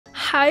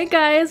Hi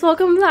guys,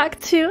 welcome back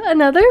to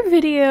another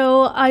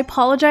video. I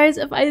apologize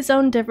if I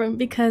sound different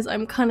because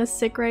I'm kind of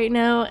sick right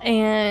now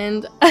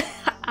and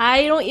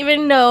I don't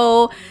even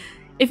know.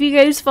 If you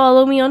guys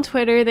follow me on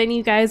Twitter, then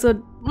you guys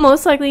would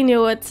most likely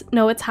know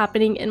what's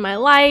happening in my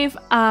life.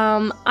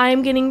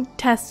 I'm getting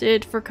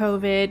tested for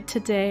COVID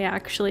today,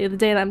 actually, the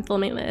day that I'm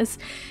filming this.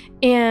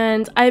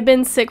 And I've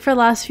been sick for the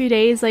last few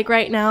days, like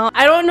right now.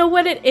 I don't know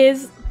what it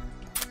is.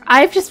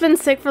 I've just been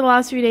sick for the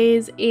last few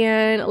days,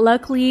 and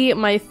luckily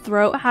my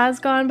throat has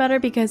gone better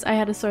because I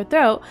had a sore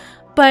throat.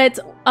 But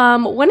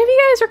one of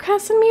you guys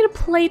requested me to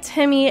play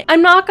Timmeh.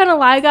 I'm not gonna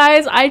lie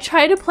guys, I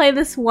tried to play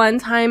this one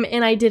time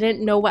and I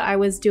didn't know what I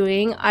was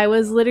doing.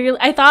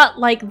 I thought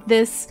like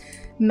this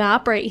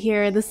map right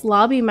here, this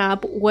lobby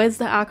map, was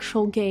the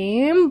actual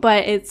game,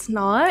 but it's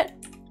not.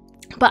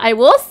 But I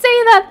will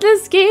say that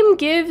this game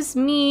gives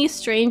me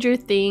Stranger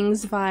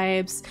Things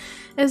vibes.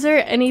 Is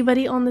there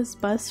anybody on this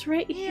bus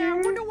right here? Yeah,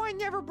 I wonder why it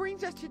never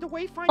brings us to the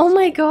Wayfinder. Oh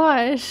my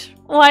gosh.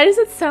 Why does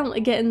it sound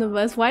like getting the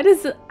bus? Why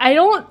does it?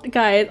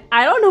 Guys,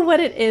 I don't know what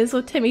it is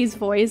with Timmy's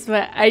voice,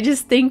 but I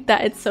just think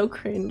that it's so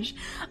cringe.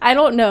 I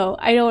don't know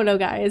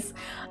guys.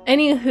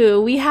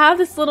 Anywho, we have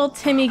this little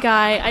Timmeh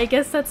guy. I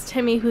guess that's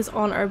Timmeh who's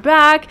on our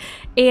back.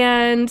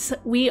 And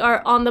we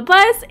are on the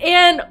bus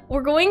and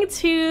we're going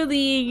to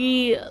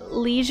the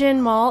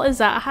Legion Mall. Is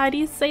that how do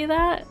you say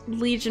that?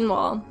 Legion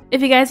Mall.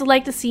 If you guys would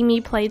like to see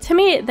me play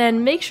Timmeh,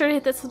 then make sure to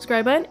hit that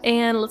subscribe button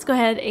and let's go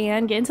ahead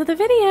and get into the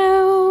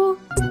video.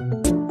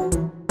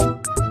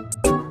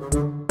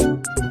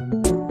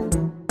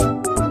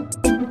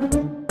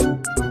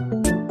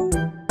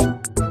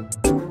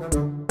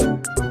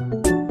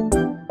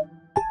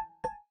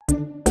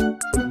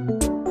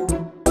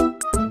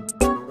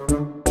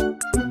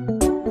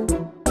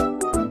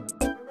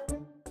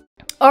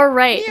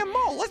 Alright. Yeah,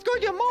 mall. Let's go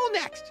to the mall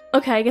next.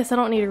 Okay, I guess I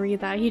don't need to read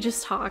that. He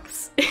just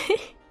talks.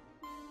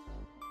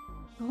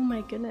 Oh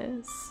my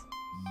goodness.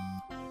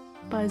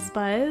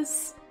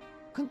 Buzz.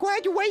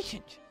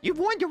 Congratulations. You've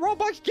won the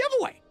Roblox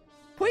giveaway.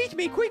 Please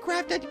meet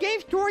QuickCraft at the game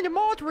store in the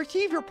mall to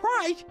receive your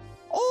prize.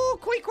 Oh,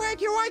 QuickCraft,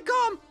 here I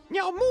come.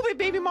 Now move it,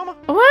 baby mama.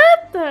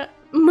 What the?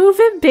 Move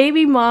it,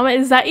 baby mama?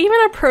 Is that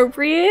even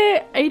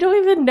appropriate? I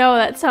don't even know.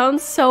 That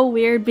sounds so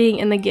weird being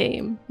in the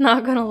game.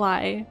 Not gonna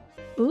lie.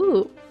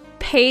 Ooh.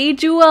 Pay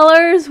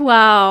Jewelers?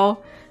 Wow.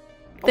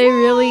 They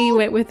really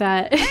went with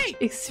that. Hey,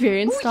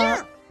 experience who's stop.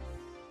 there?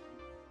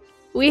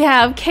 We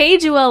have K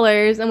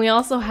Jewelers and we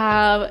also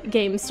have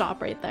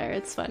GameStop right there.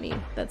 It's funny.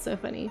 That's so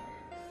funny.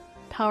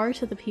 Power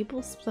to the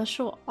people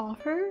special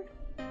offer?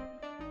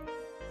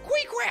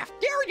 QuickCraft,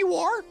 there you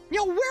are.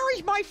 Now where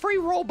is my free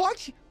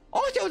Robux?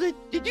 Also, did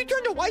you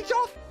turn the lights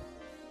off?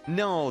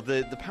 No,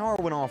 the power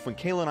went off when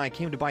Kayla and I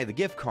came to buy the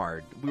gift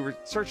card. We were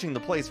searching the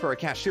place for a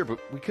cashier, but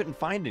we couldn't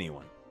find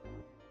anyone.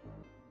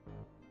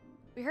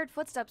 We heard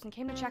footsteps and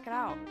came to check it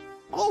out.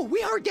 Oh,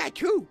 we heard that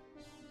too.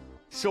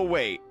 So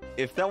wait,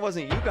 if that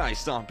wasn't you guys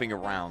stomping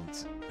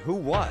around, who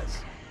was?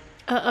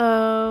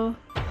 Uh-oh.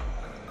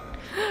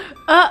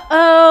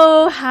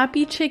 Uh-oh,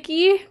 happy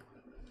chickie.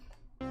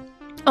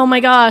 Oh my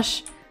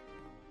gosh.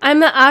 I'm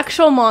the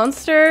actual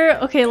monster?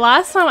 Okay,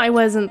 last time I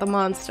wasn't the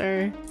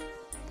monster.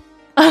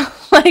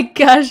 Oh my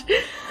gosh.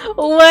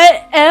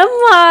 What am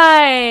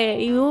I?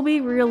 You will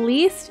be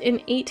released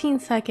in 18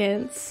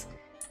 seconds.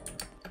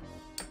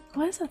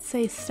 What does that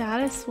say?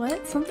 Status?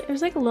 What? Something?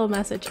 There's like a little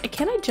message.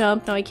 Can I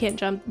jump? No, I can't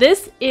jump.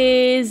 This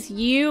is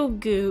you,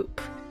 Goop.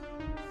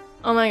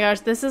 Oh my gosh,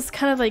 this is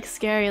kind of like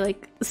scary.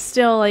 Like,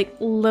 still like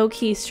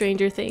low-key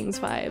Stranger Things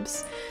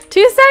vibes.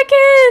 2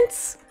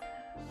 seconds!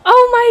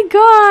 Oh my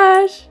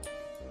gosh!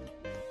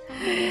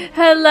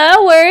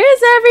 Hello, where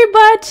is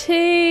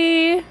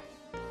everybody?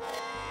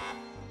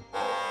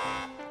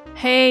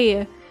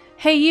 Hey.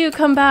 Hey you,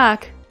 come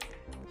back.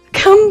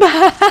 Come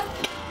back!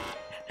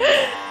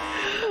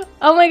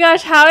 Oh my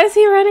gosh, how is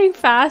he running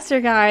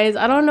faster, guys?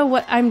 I don't know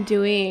what I'm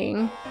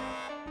doing.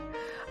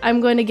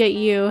 I'm going to get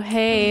you.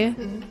 Hey.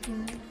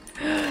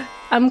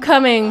 I'm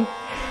coming.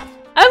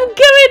 I'm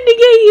coming to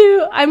get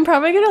you. I'm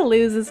probably going to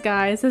lose this,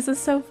 guys. This is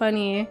so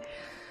funny.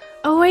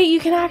 Oh wait,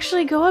 you can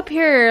actually go up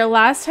here.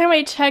 Last time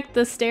I checked,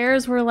 the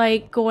stairs were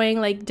like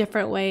going like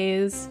different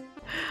ways.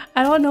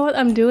 I don't know what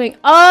I'm doing.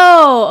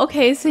 Oh,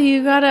 okay, so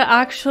you gotta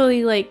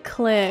actually like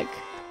click.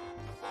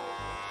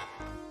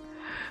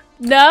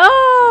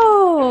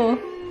 No!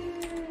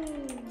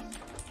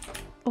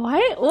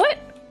 What? What?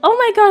 Oh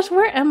my gosh,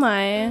 where am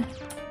I?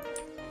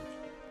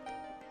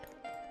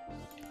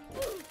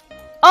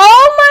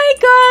 Oh my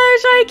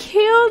gosh, I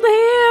killed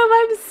him!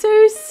 I'm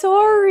so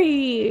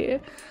sorry.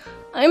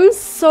 I'm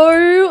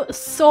so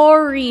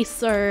sorry,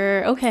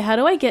 sir. Okay, how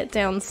do I get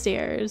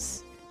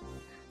downstairs?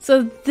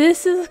 So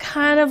this is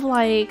kind of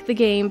like the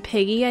game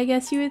Piggy, I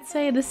guess you would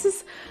say. This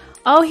is...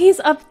 Oh, he's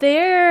up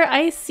there.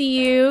 I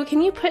see you.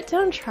 Can you put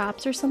down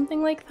traps or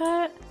something like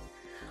that?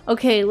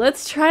 Okay,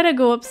 let's try to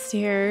go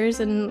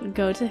upstairs and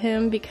go to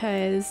him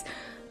because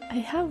I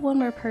have one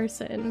more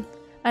person.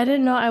 I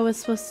didn't know I was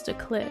supposed to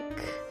click.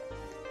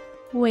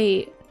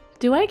 Wait,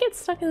 Do I get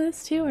stuck in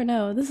this too or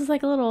no? This is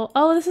like a little,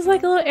 oh, this is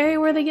like a little area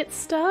where they get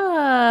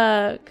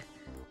stuck.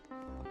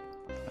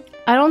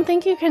 I don't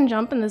think you can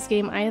jump in this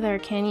game either,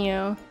 can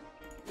you?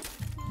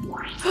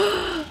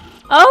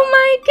 Oh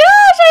my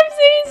gosh, I'm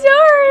so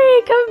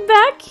sorry. Come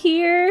back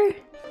here.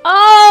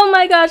 Oh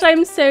my gosh,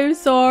 I'm so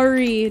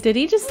sorry. Did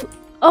he just,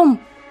 oh,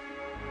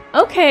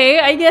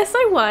 okay, I guess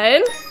I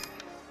won.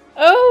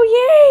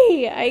 Oh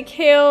yay, I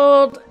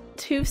killed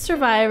 2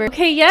 survivors.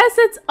 Okay, yes,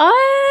 it's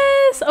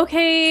us.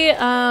 Okay,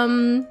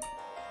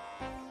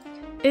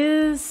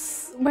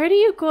 where do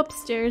you go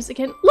upstairs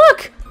again?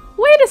 Look,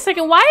 wait a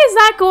second, why is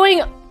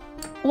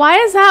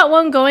that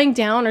one going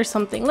down or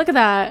something? Look at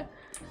that.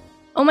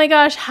 Oh my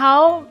gosh,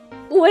 I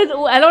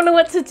don't know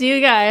what to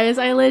do, guys.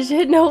 I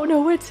legit don't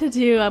know what to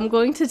do. I'm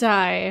going to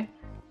die.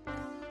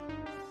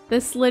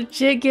 This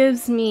legit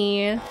gives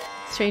me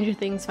Stranger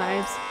Things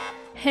vibes.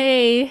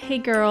 Hey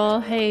girl,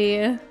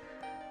 hey.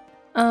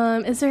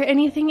 Is there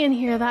anything in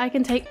here that I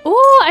can take?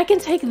 Oh, I can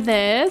take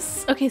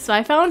this. Okay, so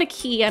I found a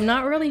key. I'm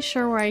not really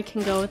sure where I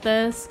can go with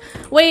this.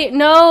 Wait,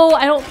 no,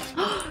 I don't.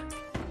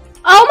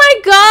 Oh my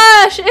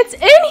gosh, it's in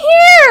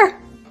here!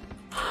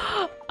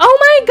 Oh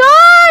my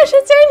gosh,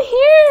 it's in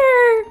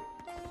here!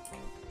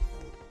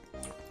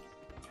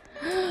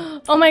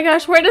 Oh my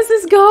gosh, where does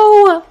this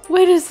go?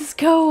 Where does this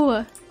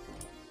go?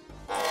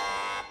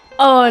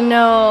 Oh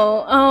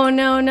no. Oh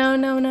no, no,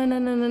 no, no, no,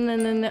 no, no, no,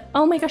 no, no.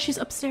 Oh my gosh, she's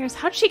upstairs.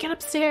 How did she get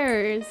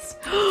upstairs?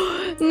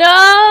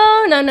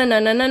 No, no, no, no,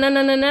 no, no, no,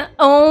 no, no, no.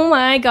 Oh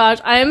my gosh,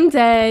 I'm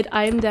dead.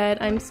 I'm dead.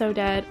 I'm so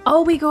dead.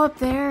 Oh, we go up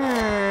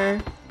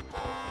there.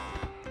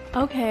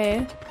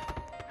 Okay.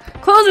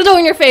 Close the door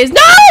in your face.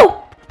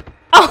 No!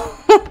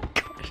 Oh my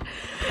gosh.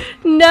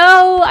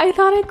 No, I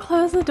thought I'd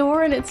close the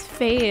door in its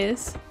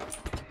face.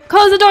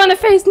 Close the door in the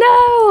face.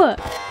 No!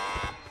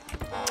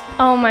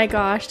 Oh my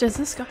gosh. Does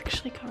this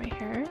actually go right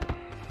here?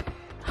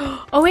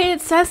 Oh wait,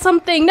 it says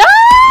something. No!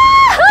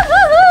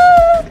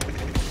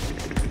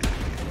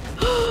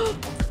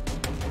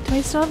 Do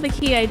I still have the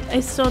key? I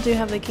still do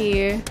have the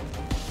key.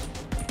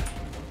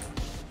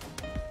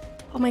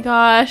 Oh my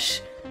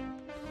gosh.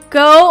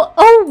 Go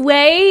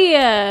away!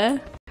 I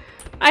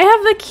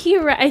have the key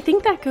right. I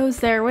think that goes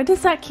there. What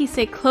does that key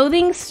say?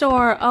 Clothing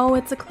store. Oh,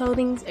 it's a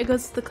clothing. It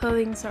goes to the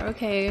clothing store.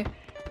 Okay.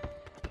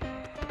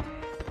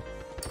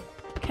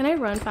 Can I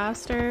run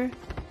faster?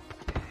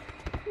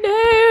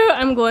 No!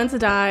 I'm going to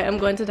die. I'm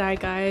going to die,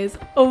 guys.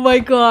 Oh my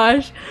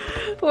gosh.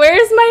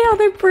 Where's my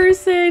other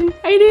person?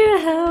 I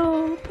need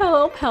help.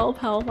 Help, help,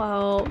 help,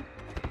 help.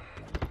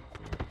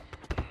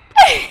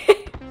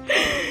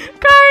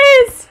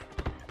 Guys!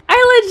 I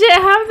legit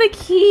have the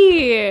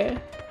key.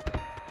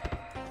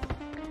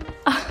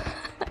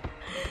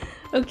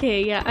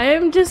 Okay, yeah,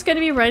 I'm just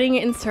gonna be running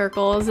in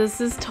circles. This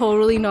is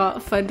totally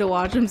not fun to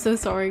watch. I'm so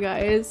sorry,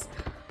 guys.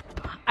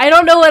 I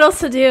don't know what else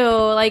to do.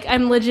 Like,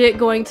 I'm legit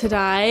going to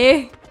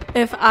die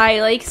if I,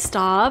 like,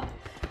 stop.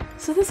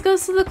 So this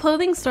goes to the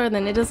clothing store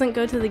then. It doesn't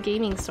go to the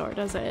gaming store,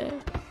 does it?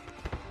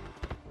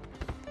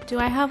 Do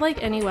I have,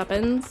 like, any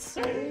weapons?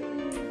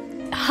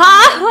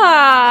 Ha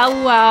ha!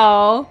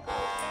 Wow.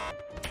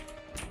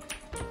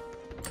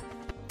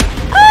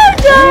 I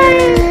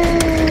died!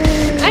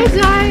 I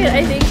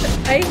died!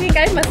 I think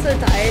I must have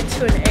died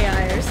to an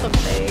AI or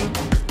something.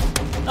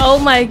 Oh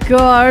my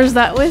gosh,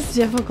 that was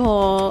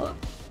difficult.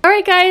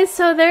 Alright guys,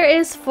 so there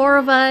is 4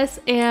 of us,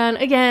 and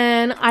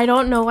again, I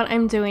don't know what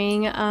I'm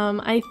doing.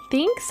 I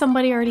think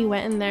somebody already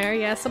went in there.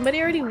 Yeah,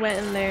 somebody already went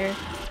in there.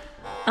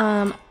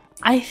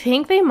 I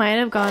think they might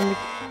have gone.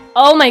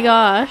 Oh my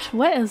gosh,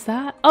 what is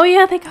that? Oh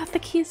yeah, they got the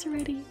keys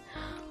already.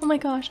 Oh my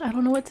gosh, I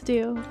don't know what to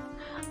do.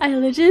 I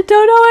legit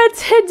don't know what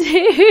to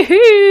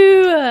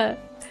do.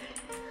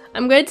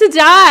 I'm going to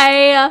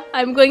die.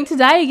 I'm going to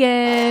die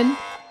again.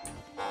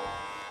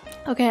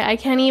 Okay, I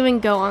can't even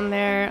go on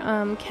there.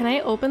 Can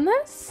I open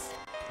this?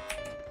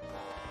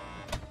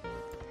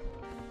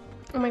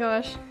 Oh my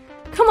gosh.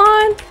 Come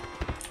on.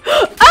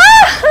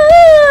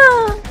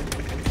 Ah!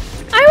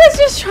 I was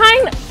just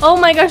trying. Oh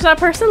my gosh, that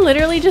person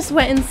literally just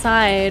went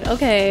inside.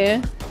 Okay.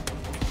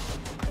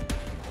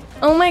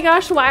 Oh my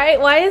gosh,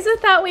 why is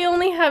it that we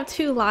only have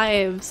 2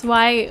 lives?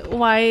 Why?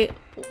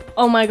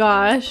 Oh my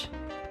gosh.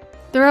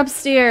 They're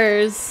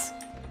upstairs.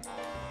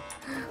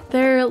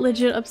 They're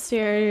legit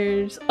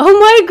upstairs. Oh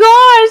my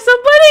gosh,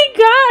 somebody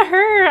got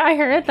her. I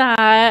heard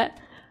that.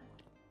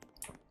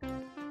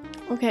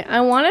 Okay, I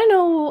want to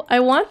know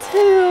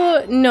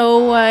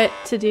what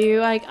to do.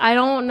 Like, I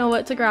don't know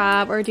what to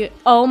grab or do.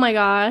 Oh my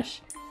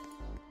gosh.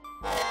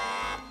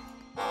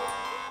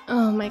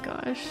 Oh my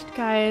gosh,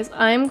 guys,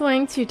 I'm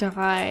going to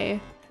die.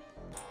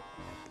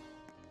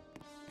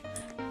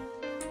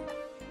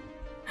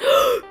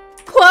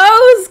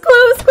 Close,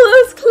 close,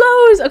 close,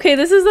 close. Okay,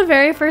 this is the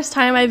very first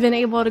time I've been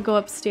able to go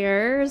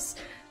upstairs.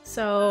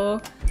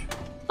 So,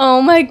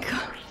 oh my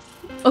god.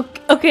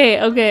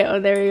 Okay, okay. Oh,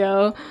 there we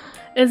go.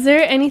 Is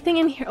there anything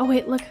in here? Oh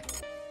wait, look.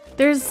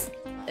 There's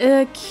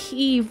a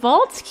key,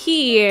 vault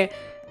key.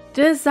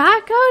 Does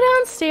that go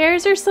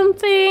downstairs or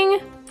something?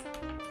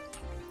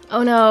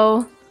 Oh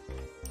no.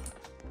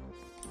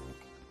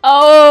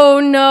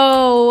 Oh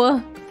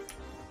no.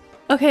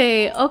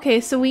 Okay,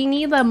 so we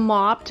need the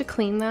mop to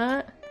clean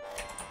that.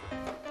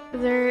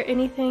 Is there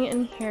anything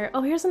in here?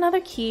 Oh, here's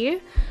another key.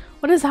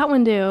 What does that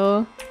one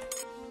do?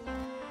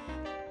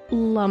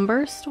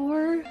 Lumber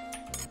store?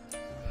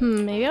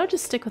 Maybe I'll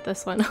just stick with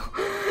this one.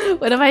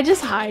 What if I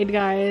just hide,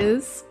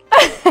 guys?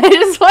 I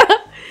just wanna...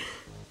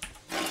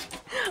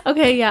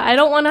 Okay, yeah, I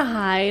don't want to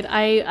hide.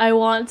 I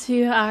want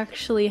to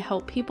actually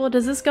help people.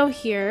 Does this go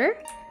here?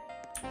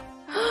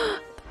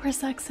 Where's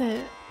the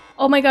exit?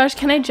 Oh my gosh,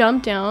 can I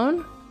jump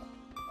down?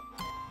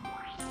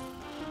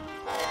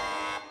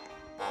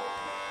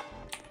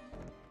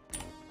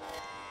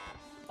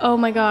 Oh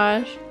my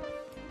gosh.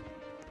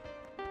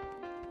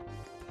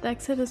 The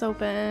exit is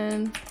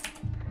open.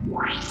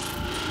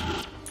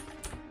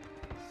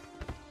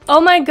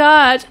 Oh my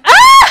gosh. Ah!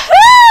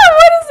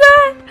 What is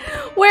that?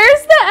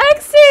 Where's the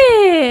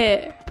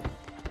exit?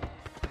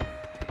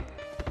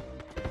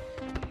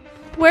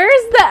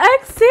 Where's the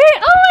exit?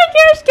 Oh my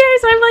gosh,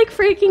 guys, I'm like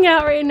freaking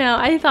out right now.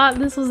 I thought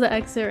this was the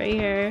exit right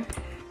here.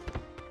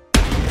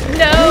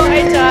 No,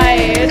 I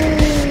died.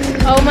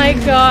 Oh my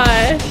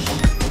gosh.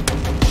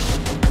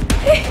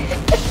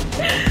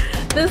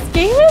 This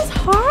game is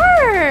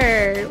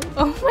hard.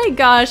 Oh my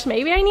gosh,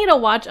 maybe I need to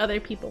watch other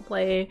people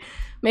play.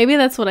 Maybe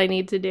that's what I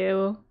need to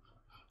do.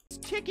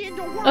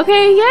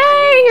 Okay,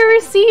 yay! You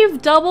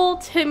received double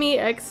Timmeh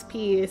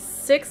XP.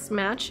 6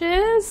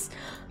 matches?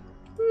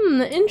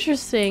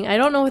 Interesting. I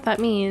don't know what that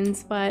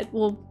means, but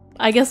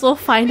I guess we'll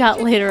find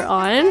out later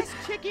on.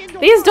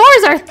 These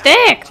doors are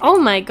thick! Oh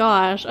my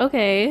gosh,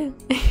 okay.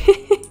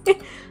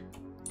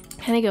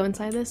 Can I go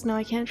inside this? No,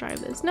 I can't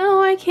drive this.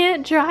 No, I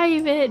can't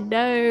drive it.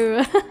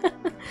 No.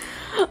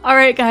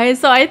 Alright guys,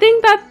 so I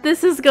think that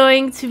this is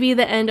going to be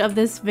the end of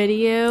this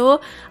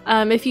video.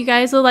 If you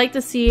guys would like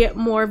to see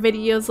more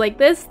videos like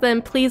this,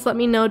 then please let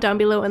me know down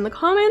below in the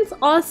comments.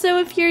 Also,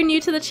 if you're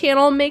new to the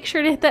channel, make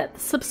sure to hit that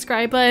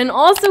subscribe button.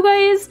 Also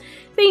guys,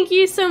 thank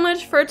you so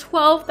much for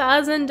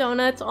 12,000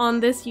 donuts on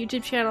this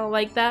YouTube channel.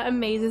 Like, that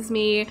amazes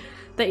me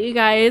that you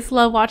guys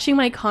love watching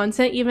my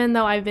content even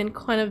though I've been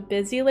kind of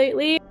busy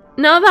lately.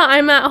 Now that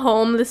I'm at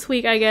home this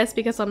week, I guess,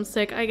 because I'm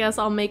sick, I guess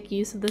I'll make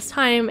use of this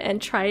time and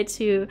try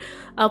to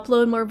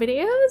upload more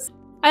videos.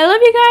 I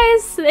love you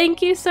guys.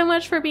 Thank you so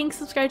much for being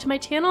subscribed to my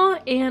channel,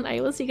 and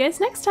I will see you guys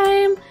next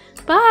time.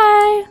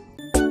 Bye!